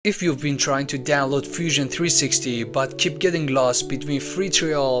If you've been trying to download Fusion 360 but keep getting lost between free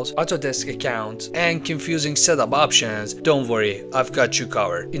trials, Autodesk accounts, and confusing setup options, don't worry, I've got you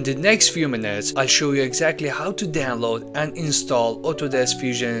covered. In the next few minutes, I'll show you exactly how to download and install Autodesk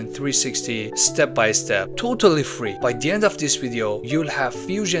Fusion 360 step by step, totally free. By the end of this video, you'll have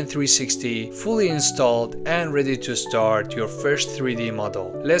Fusion 360 fully installed and ready to start your first 3D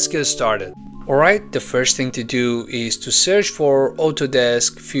model. Let's get started. Alright, the first thing to do is to search for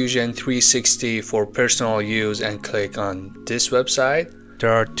Autodesk Fusion 360 for personal use and click on this website.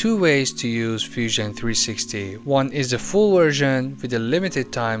 There are two ways to use Fusion 360. One is the full version with a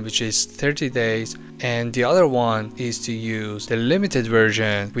limited time, which is 30 days, and the other one is to use the limited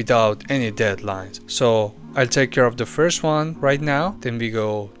version without any deadlines. So I'll take care of the first one right now, then we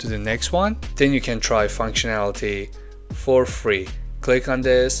go to the next one. Then you can try functionality for free. Click on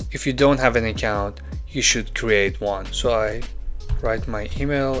this. If you don't have an account, you should create one. So I write my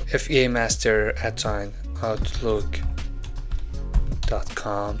email,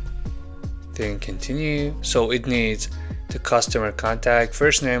 feamaster@outlook.com, then continue. So it needs the customer contact,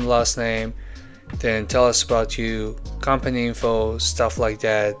 first name, last name, then tell us about you, company info, stuff like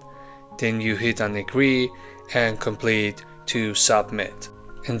that. Then you hit on agree and complete to submit.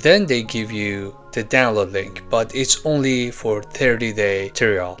 And then they give you the download link, but it's only for 30-day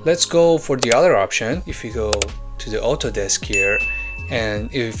trial. Let's go for the other option. If you go to the Autodesk here,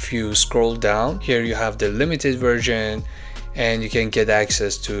 and if you scroll down here, you have the limited version and you can get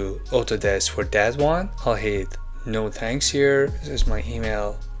access to Autodesk for that one. I'll hit no thanks here. This is my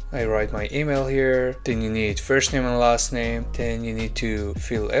email. I write my email here. Then you need first name and last name. Then you need to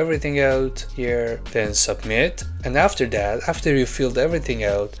fill everything out here, then submit. And after that, after you filled everything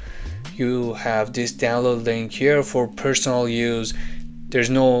out, you have this download link here for personal use. There's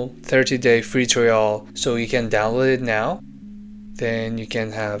no 30-day free trial, so you can download it now. Then you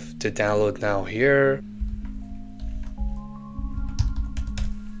can have the download now here.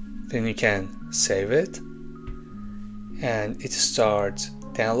 Then you can save it and it starts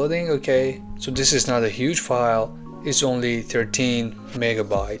downloading. Okay, so this is not a huge file, it's only 13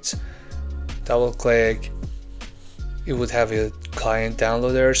 megabytes. Double click, it would have a client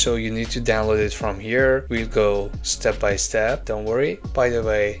downloader, so you need to download it from here. We'll go step by step, don't worry. By the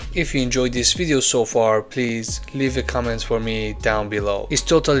way, if you enjoyed this video so far, please leave a comment for me down below. It's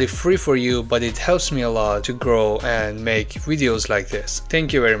totally free for you, but it helps me a lot to grow and make videos like this.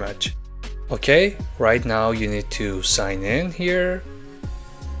 Thank you very much. Okay, right now you need to sign in here.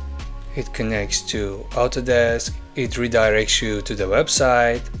 It connects to Autodesk. It redirects you to the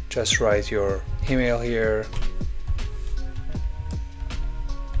website. Just write your email here.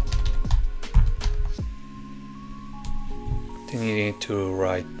 Then you need to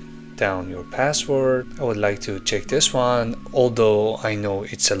write down your password. I would like to check this one, although I know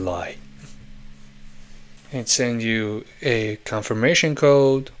it's a lie. And send you a confirmation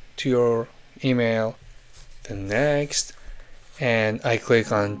code to your email. Then next. And I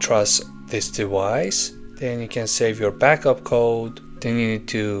click on trust this device. Then you can save your backup code. Then you need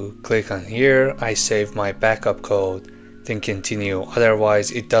to click on here. I save my backup code, then continue. Otherwise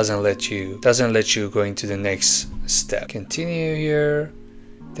it doesn't let you go into the next step. Continue here.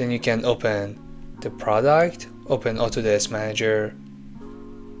 Then you can open the product, open Autodesk Manager.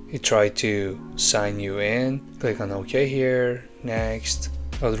 It try to sign you in. Click on OK here. Next.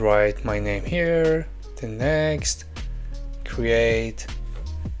 I'll write my name here. Then next. Create.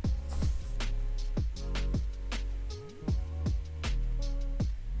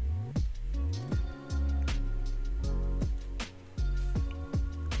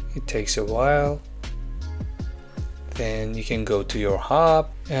 It takes a while. Then you can go to your hub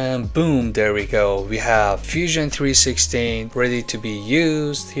and boom, there we go. We have Fusion 316 ready to be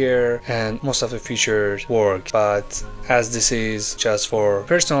used here, and most of the features work, but as this is just for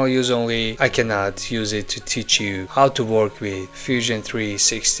personal use only, I cannot use it to teach you how to work with Fusion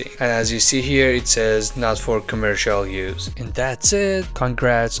 360. And as you see here, it says not for commercial use. And that's it.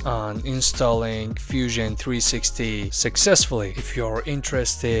 Congrats on installing Fusion 360 successfully. If you're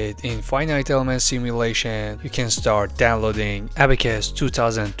interested in finite element simulation, you can start downloading Abacus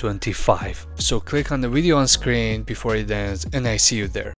 2025. So click on the video on screen before it ends and I see you there.